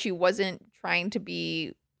her, and she wasn't trying to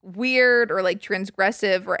be weird or like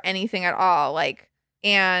transgressive or anything at all. Like,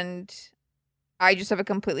 and I just have a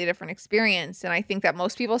completely different experience. And I think that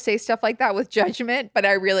most people say stuff like that with judgment, but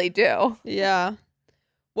I really do. Yeah.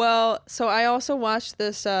 Well, so I also watched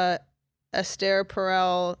this Esther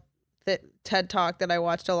Perel TED Talk that I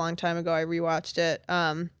watched a long time ago. I rewatched it.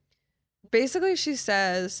 Basically, she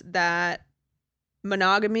says that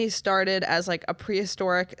monogamy started as like a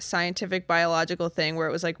prehistoric scientific biological thing where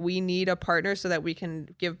it was like, we need a partner so that we can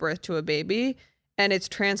give birth to a baby. And it's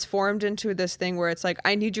transformed into this thing where it's like,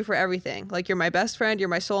 I need you for everything. Like, you're my best friend, you're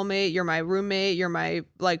my soulmate, you're my roommate, you're my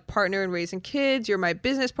like partner in raising kids, you're my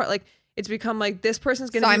business partner. Like, it's become like, this person's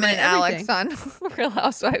going to be my everything. Simon and Alex on Real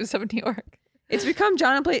Housewives of New York. It's become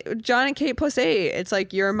John and Kate plus 8. It's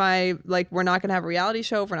like, you're my, like, we're not going to have a reality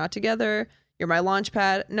show if we're not together. You're my launch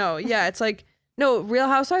pad. No, yeah, it's like, no, Real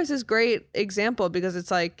Housewives is a great example because it's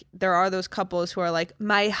like, there are those couples who are like,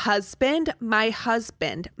 my husband, my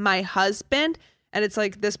husband, my husband. And it's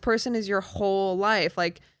like, this person is your whole life.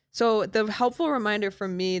 Like, so the helpful reminder for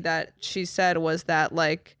me that she said was that,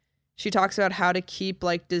 like, she talks about how to keep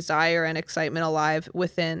like desire and excitement alive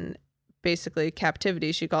within basically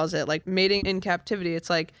captivity. She calls it like mating in captivity. It's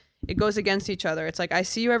like, it goes against each other. It's like, I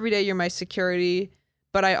see you every day, you're my security,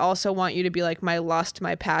 but I also want you to be like my lust,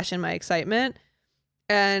 my passion, my excitement.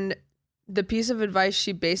 And the piece of advice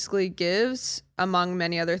she basically gives, among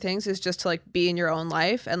many other things, is just to like be in your own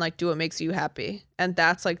life and like do what makes you happy. And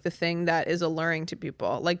that's like the thing that is alluring to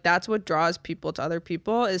people. Like, that's what draws people to other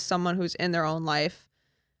people, is someone who's in their own life,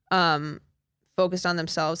 focused on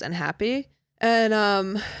themselves and happy. And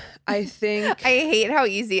I think I hate how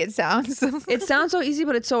easy it sounds. It sounds so easy,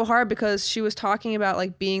 but it's so hard because she was talking about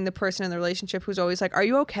like being the person in the relationship who's always like, are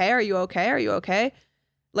you okay? Are you okay? Are you okay?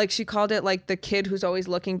 Like, she called it like the kid who's always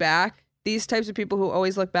looking back. These types of people who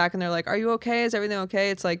always look back and they're like, are you okay? Is everything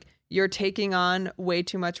okay? It's like, you're taking on way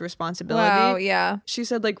too much responsibility. Wow, yeah. She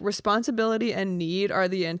said like responsibility and need are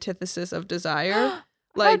the antithesis of desire.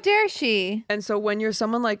 Like, how dare she? And so when you're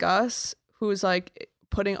someone like us who's like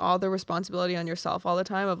putting all the responsibility on yourself all the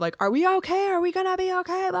time of like, are we okay? Are we gonna be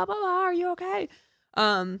okay? Blah, blah, blah. Are you okay?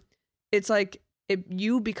 It's like,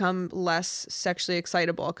 you become less sexually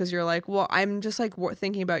excitable because you're like, well, I'm just like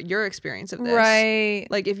thinking about your experience of this. Right.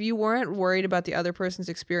 Like, if you weren't worried about the other person's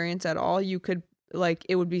experience at all, you could like,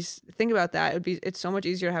 it would be, think about that. It's so much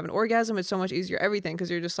easier to have an orgasm. It's so much easier everything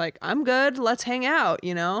because you're just like, I'm good. Let's hang out,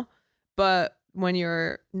 you know? But when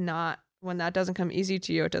you're not, when that doesn't come easy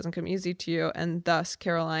to you, it doesn't come easy to you. And thus,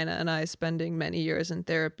 Carolina and I spending many years in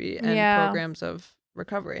therapy and programs of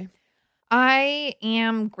recovery. I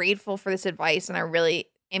am grateful for this advice, and I really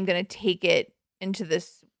am going to take it into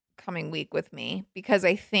this coming week with me because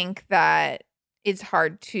I think that it's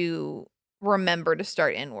hard to remember to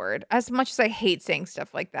start inward, as much as I hate saying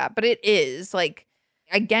stuff like that. But it is like,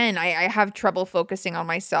 again, I have trouble focusing on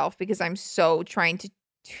myself because I'm so trying to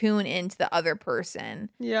tune into the other person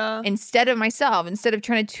Yeah. instead of myself, instead of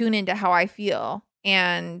trying to tune into how I feel.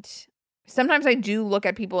 And sometimes I do look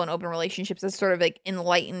at people in open relationships as sort of like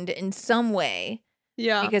enlightened in some way.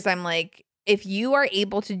 Yeah. Because I'm like, if you are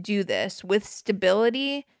able to do this with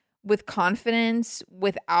stability, with confidence,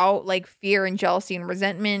 without like fear and jealousy and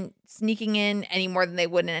resentment sneaking in any more than they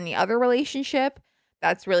would in any other relationship,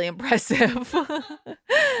 that's really impressive.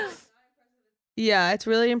 Yeah, it's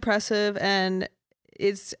really impressive. And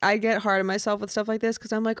I get hard on myself with stuff like this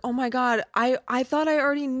because I'm like, oh my God, I thought I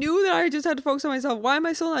already knew that I just had to focus on myself. Why am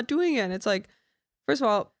I still not doing it? And it's like, first of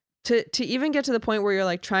all, to even get to the point where you're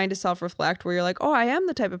like trying to self-reflect, where you're like, oh, I am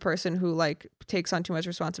the type of person who like takes on too much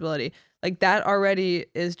responsibility. Like that already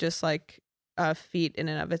is just like a feat in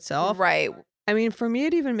and of itself. Right. I mean, for me,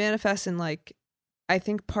 it even manifests in like, I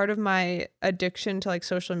think part of my addiction to like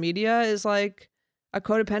social media is like a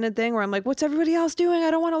codependent thing where I'm like, what's everybody else doing?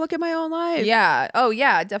 I don't want to look at my own life. Yeah. Oh,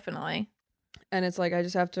 yeah, definitely. And it's like, I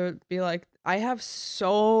just have to be like, I have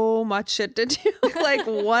so much shit to do. Like,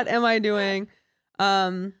 what am I doing?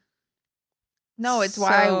 No, it's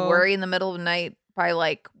why I worry in the middle of the night by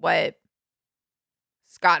like what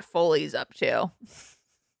Scott Foley's up to.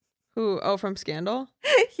 Who? Oh, from Scandal?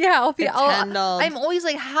 Yeah, Kendall. I'm always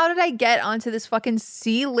like, how did I get onto this fucking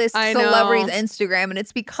C-list I know. celebrities Instagram? And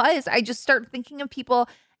it's because I just start thinking of people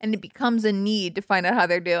and it becomes a need to find out how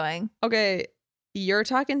they're doing. Okay, you're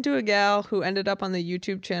talking to a gal who ended up on the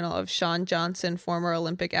YouTube channel of Shawn Johnson, former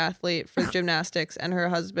Olympic athlete for gymnastics, and her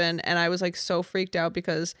husband. And I was like so freaked out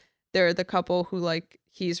because they're the couple who like,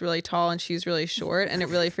 he's really tall and she's really short, and it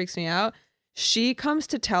really freaks me out. She comes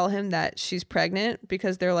to tell him that she's pregnant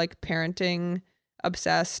because they're like parenting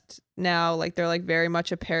obsessed now. Like they're like very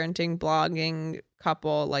much a parenting blogging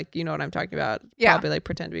couple. Like, you know what I'm talking about? Yeah. Probably like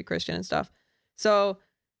pretend to be Christian and stuff. So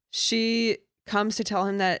she comes to tell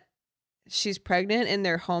him that she's pregnant in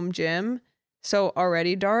their home gym. So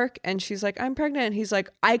already dark. And she's like, I'm pregnant. And he's like,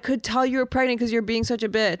 I could tell you were pregnant because you're being such a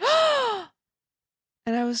bitch.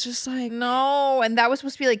 And I was just like, No, and that was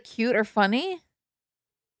supposed to be like cute or funny?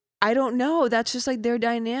 I don't know. That's just like their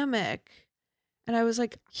dynamic. And I was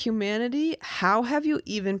like, humanity, how have you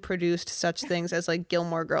even produced such things as like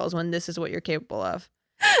Gilmore Girls when this is what you're capable of?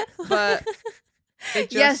 But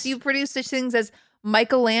it just, yes, you produced such things as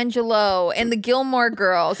Michelangelo and the Gilmore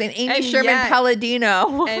Girls and Amy And Sherman yet-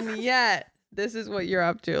 Palladino. and yet this is what you're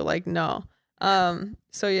up to. Like, no.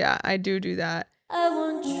 So yeah, I do that. I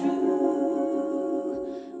want true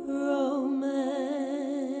romance.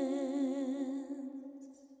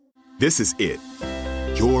 This is it.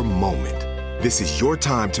 Your moment. This is your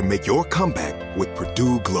time to make your comeback with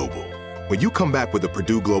Purdue Global. When you come back with a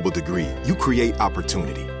Purdue Global degree, you create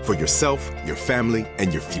opportunity for yourself, your family,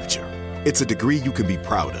 and your future. It's a degree you can be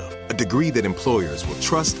proud of, a degree that employers will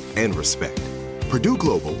trust and respect. Purdue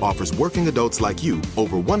Global offers working adults like you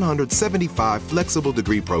over 175 flexible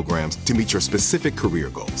degree programs to meet your specific career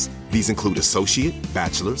goals. These include associate,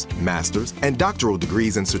 bachelor's, master's, and doctoral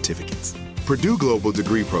degrees and certificates. Purdue Global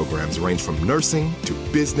degree programs range from nursing to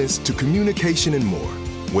business to communication and more.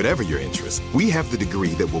 Whatever your interest, we have the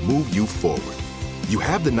degree that will move you forward. You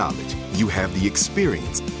have the knowledge, you have the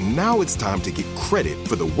experience. Now it's time to get credit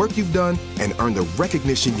for the work you've done and earn the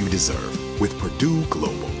recognition you deserve with Purdue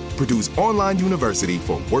Global, Purdue's online university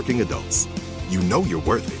for working adults. You know you're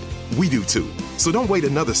worth it. We do too. So don't wait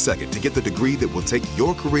another second to get the degree that will take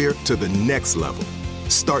your career to the next level.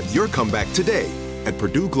 Start your comeback today at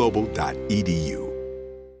purdueglobal.edu.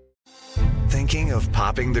 Thinking of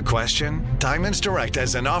popping the question? Diamonds Direct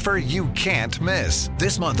has an offer you can't miss.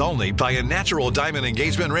 This month only, buy a natural diamond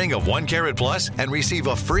engagement ring of 1 carat plus and receive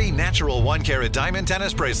a free natural 1 carat diamond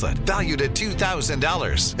tennis bracelet valued at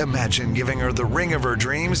 $2,000. Imagine giving her the ring of her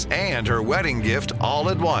dreams and her wedding gift all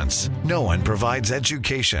at once. No one provides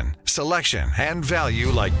education, selection, and value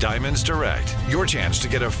like Diamonds Direct. Your chance to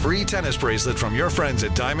get a free tennis bracelet from your friends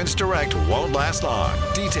at Diamonds Direct won't last long.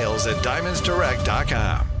 Details at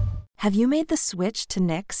diamondsdirect.com. Have you made the switch to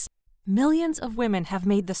Knix? Millions of women have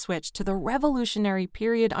made the switch to the revolutionary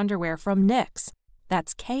period underwear from Knix.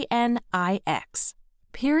 That's Knix.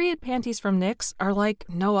 Period panties from Knix are like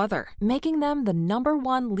no other, making them the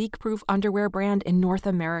 #1 leak-proof underwear brand in North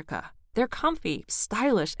America. They're comfy,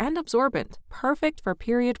 stylish, and absorbent, perfect for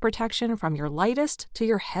period protection from your lightest to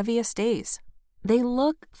your heaviest days. They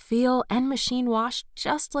look, feel, and machine wash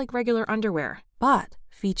just like regular underwear, but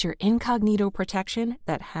feature incognito protection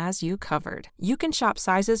that has you covered. You can shop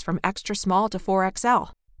sizes from extra small to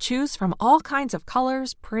 4XL. Choose from all kinds of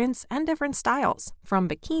colors, prints, and different styles, from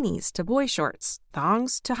bikinis to boy shorts,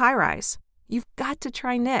 thongs to high-rise. You've got to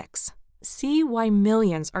try Knix. See why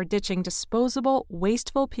millions are ditching disposable,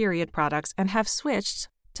 wasteful period products and have switched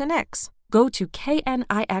to Knix. Go to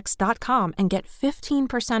knix.com and get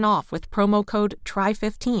 15% off with promo code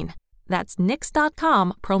TRY15. That's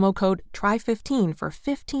knix.com, promo code TRY15 for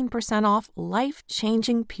 15% off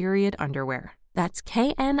life-changing period underwear. That's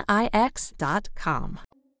knix.com.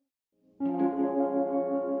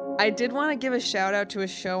 I did want to give a shout out to a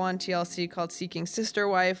show on TLC called Seeking Sister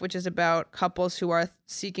Wife, which is about couples who are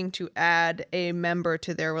seeking to add a member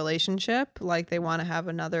to their relationship. Like they want to have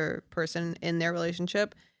another person in their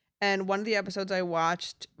relationship. And one of the episodes I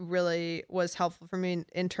watched really was helpful for me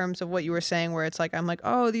in terms of what you were saying, where it's like, I'm like,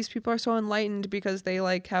 oh, these people are so enlightened because they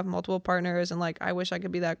like have multiple partners. And like, I wish I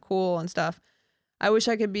could be that cool and stuff. I wish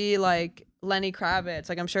I could be like Lenny Kravitz.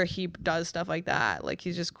 Like, I'm sure he does stuff like that. Like,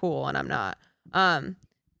 he's just cool and I'm not.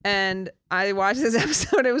 And I watched this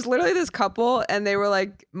episode. It was literally this couple and they were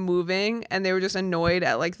like moving and they were just annoyed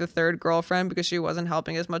at like the third girlfriend because she wasn't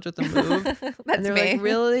helping as much with the move. And they're like,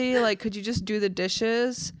 really? Like, could you just do the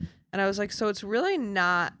dishes? And I was like, so it's really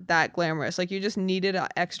not that glamorous. Like, you just needed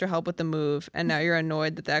extra help with the move and now you're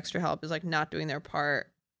annoyed that the extra help is like not doing their part.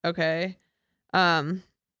 Okay.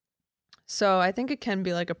 So I think it can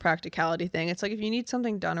be like a practicality thing. It's like if you need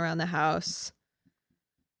something done around the house,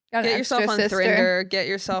 get yourself on Thrinder, get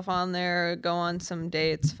yourself on there, go on some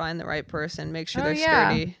dates, find the right person, make sure they're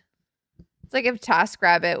sturdy. It's like if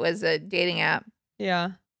TaskRabbit was a dating app.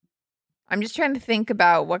 Yeah. I'm just trying to think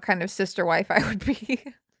about what kind of sister wife I would be.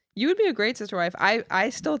 You would be a great sister wife. I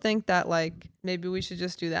still think that like maybe we should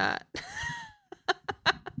just do that.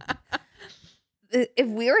 If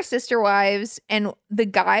we were sister wives and the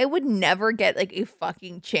guy would never get like a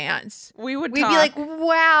fucking chance, we'd be like,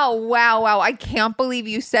 wow, I can't believe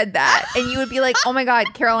you said that. And you would be like, oh my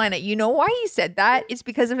God, Carolina, you know why he said that? It's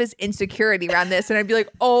because of his insecurity around this. And I'd be like,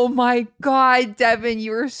 oh my God, Devin,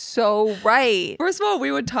 you were so right. First of all,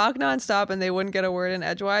 we would talk nonstop and they wouldn't get a word in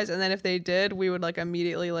edgewise. And then if they did, we would like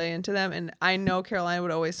immediately lay into them. And I know Carolina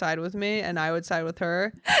would always side with me and I would side with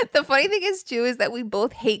her. The funny thing is too, is that we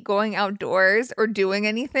both hate going outdoors or doing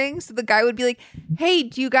anything. So the guy would be like, hey,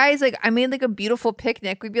 do you guys like, I made like a beautiful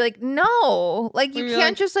picnic. We'd be like, no, like you can't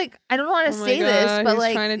like, just like, I don't want to say this, but he's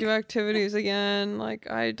like trying to do activities again. Like,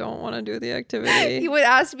 I don't want to do the activity. He would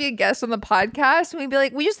ask to be a guest on the podcast and we'd be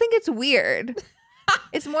like, we just think it's weird.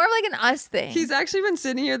 It's more of like an us thing. He's actually been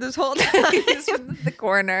sitting here this whole time. He's in the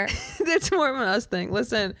corner. It's more of an us thing.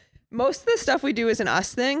 Listen, most of the stuff we do is an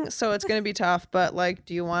us thing, so it's going to be tough. But like,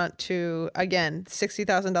 do you want to, again,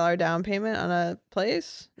 $60,000 down payment on a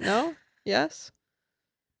place? No? Yes?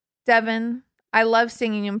 Devin, I love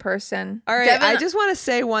singing in person. All right, Devin, I just want to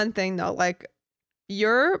say one thing though. Like,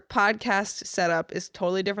 your podcast setup is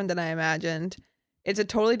totally different than I imagined. It's a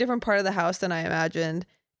totally different part of the house than I imagined.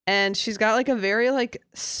 And she's got like a very like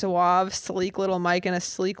suave, sleek little mic and a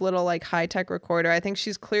sleek little like high-tech recorder. I think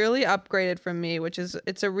she's clearly upgraded from me, which is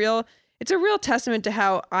it's a real testament to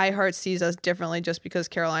how iHeart sees us differently just because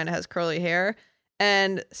Carolina has curly hair.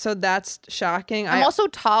 And so that's shocking. I'm also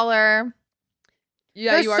taller.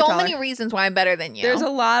 Yeah, There's you are so taller. many reasons why I'm better than you. There's a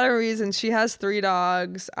lot of reasons. She has 3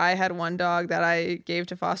 dogs. I had 1 dog that I gave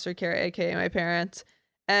to foster care, aka my parents.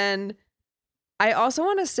 And I also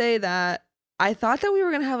want to say that I thought that we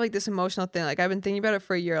were going to have like this emotional thing. Like, I've been thinking about it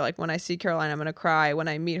for a year. Like, when I see Carolina, I'm going to cry. When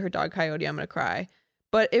I meet her dog Coyote, I'm going to cry.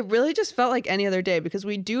 But it really just felt like any other day because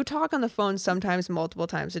we do talk on the phone sometimes multiple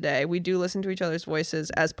times a day. We do listen to each other's voices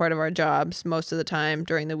as part of our jobs most of the time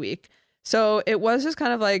during the week. So it was just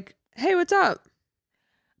kind of like, hey, what's up?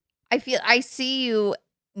 I see you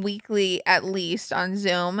weekly at least on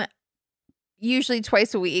Zoom, usually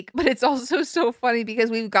twice a week, but it's also so funny because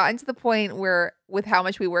we've gotten to the point where with how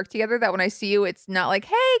much we work together that when I see you, it's not like,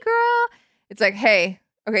 hey girl, it's like, hey,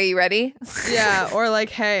 okay, you ready? Yeah. Or like,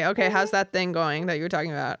 hey, okay, how's that thing going that you were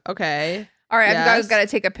talking about? Okay. All right, yes. I've got to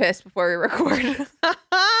take a piss before we record.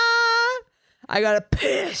 I gotta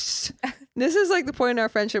piss. This is like the point in our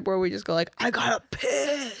friendship where we just go like, I gotta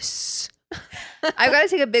piss. I've got to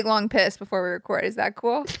take a big long piss before we record. Is that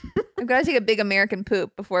cool? I've got to take a big American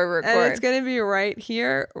poop before we record. And it's going to be right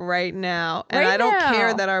here, right now. And I don't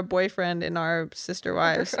care that our boyfriend and our sister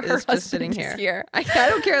wives is just sitting here. I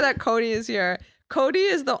don't care that Cody is here. Cody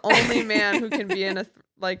is the only man who can be in a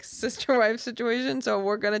like sister wife situation. So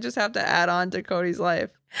we're going to just have to add on to Cody's life.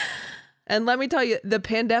 And let me tell you, the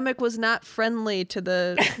pandemic was not friendly to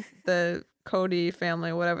the Cody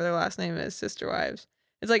family, whatever their last name is, sister wives.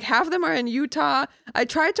 It's like half of them are in Utah. I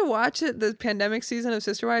tried to watch it, the pandemic season of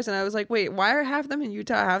Sister Wives, and I was like, wait, why are half of them in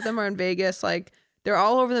Utah? Half of them are in Vegas. Like, they're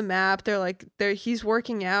all over the map. He's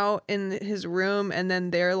working out in his room, and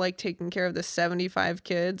then they're like taking care of the 75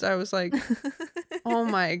 kids. I was like, oh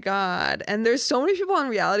my God. And there's so many people on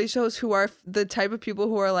reality shows who are the type of people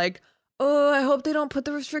who are like, oh, I hope they don't put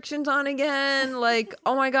the restrictions on again. Like,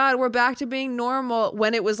 oh my God, we're back to being normal.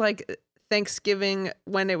 When it was like Thanksgiving,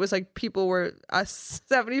 when it was like people were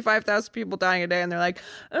 75,000 people dying a day, and they're like,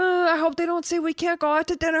 oh, I hope they don't say we can't go out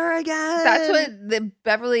to dinner again. That's what the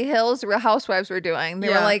Beverly Hills Real Housewives were doing. They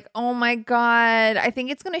were like, oh my God, I think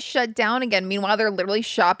it's going to shut down again. Meanwhile, they're literally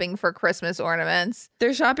shopping for Christmas ornaments.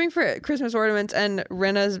 They're shopping for Christmas ornaments, and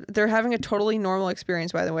they're having a totally normal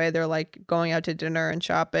experience, by the way. They're like going out to dinner and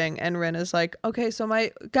shopping, and Rinna's like, okay, so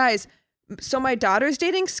my daughter's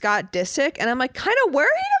dating Scott Disick, and I'm like kind of worried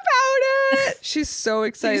about it. She's so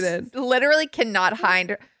excited. She literally cannot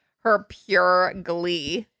hide her pure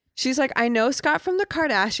glee. She's like, I know Scott from the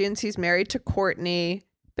Kardashians. He's married to Kourtney.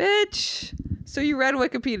 Bitch. So you read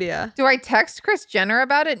Wikipedia. Do I text Kris Jenner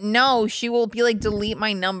about it? No, she will be like, delete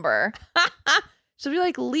my number. She'll be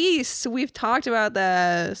like, Lise, we've talked about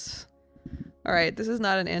this. All right, this is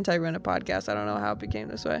not an anti-Rinna podcast. I don't know how it became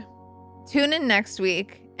this way. Tune in next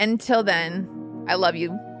week. Until then, I love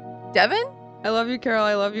you, Devin. I love you, Carol.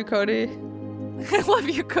 I love you, Cody. I love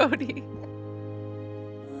you, Cody.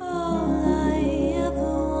 All I ever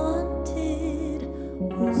wanted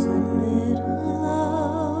was a little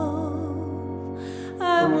love.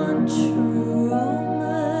 I want true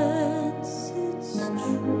romance, it's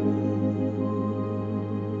true.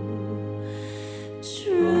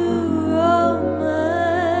 True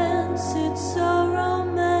romance, it's so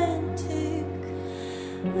romantic.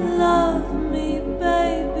 Love me,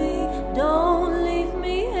 baby, don't leave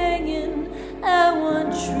me hanging. I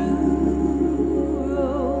want true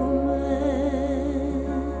romance.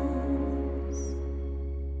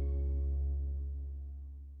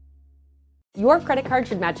 Your credit card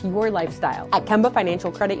should match your lifestyle. At Kemba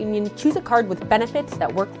Financial Credit Union, choose a card with benefits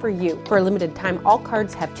that work for you. For a limited time, all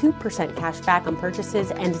cards have 2% cash back on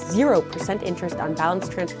purchases and 0% interest on balance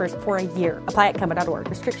transfers for a year. Apply at Kemba.org.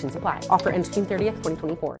 Restrictions apply. Offer ends June 30th,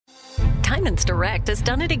 2024. Diamonds Direct has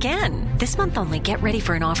done it again. This month only, get ready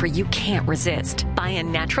for an offer you can't resist. Buy a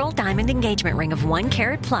natural diamond engagement ring of 1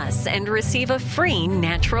 carat plus and receive a free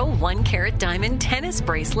natural 1 carat diamond tennis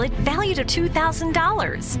bracelet valued at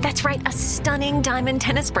 $2,000. That's right, a stunning diamond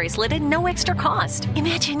tennis bracelet at no extra cost.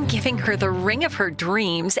 Imagine giving her the ring of her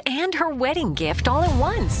dreams and her wedding gift all at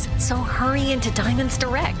once. So hurry into Diamonds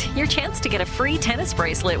Direct. Your chance to get a free tennis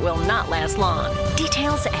bracelet will not last long.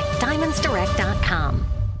 Details at diamondsdirect.com.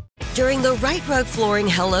 During the Right Rug Flooring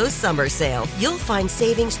Hello Summer Sale, you'll find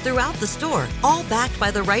savings throughout the store, all backed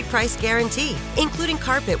by the right price guarantee, including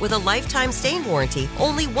carpet with a lifetime stain warranty,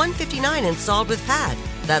 only $159 installed with pad.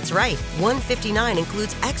 That's right, $159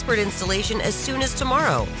 includes expert installation as soon as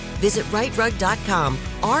tomorrow. Visit rightrug.com,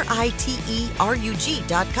 RITERUG.com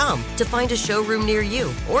to find a showroom near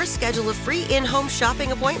you or schedule a free in-home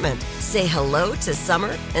shopping appointment. Say hello to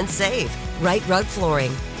summer and save. Right Rug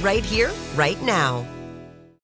Flooring, right here, right now.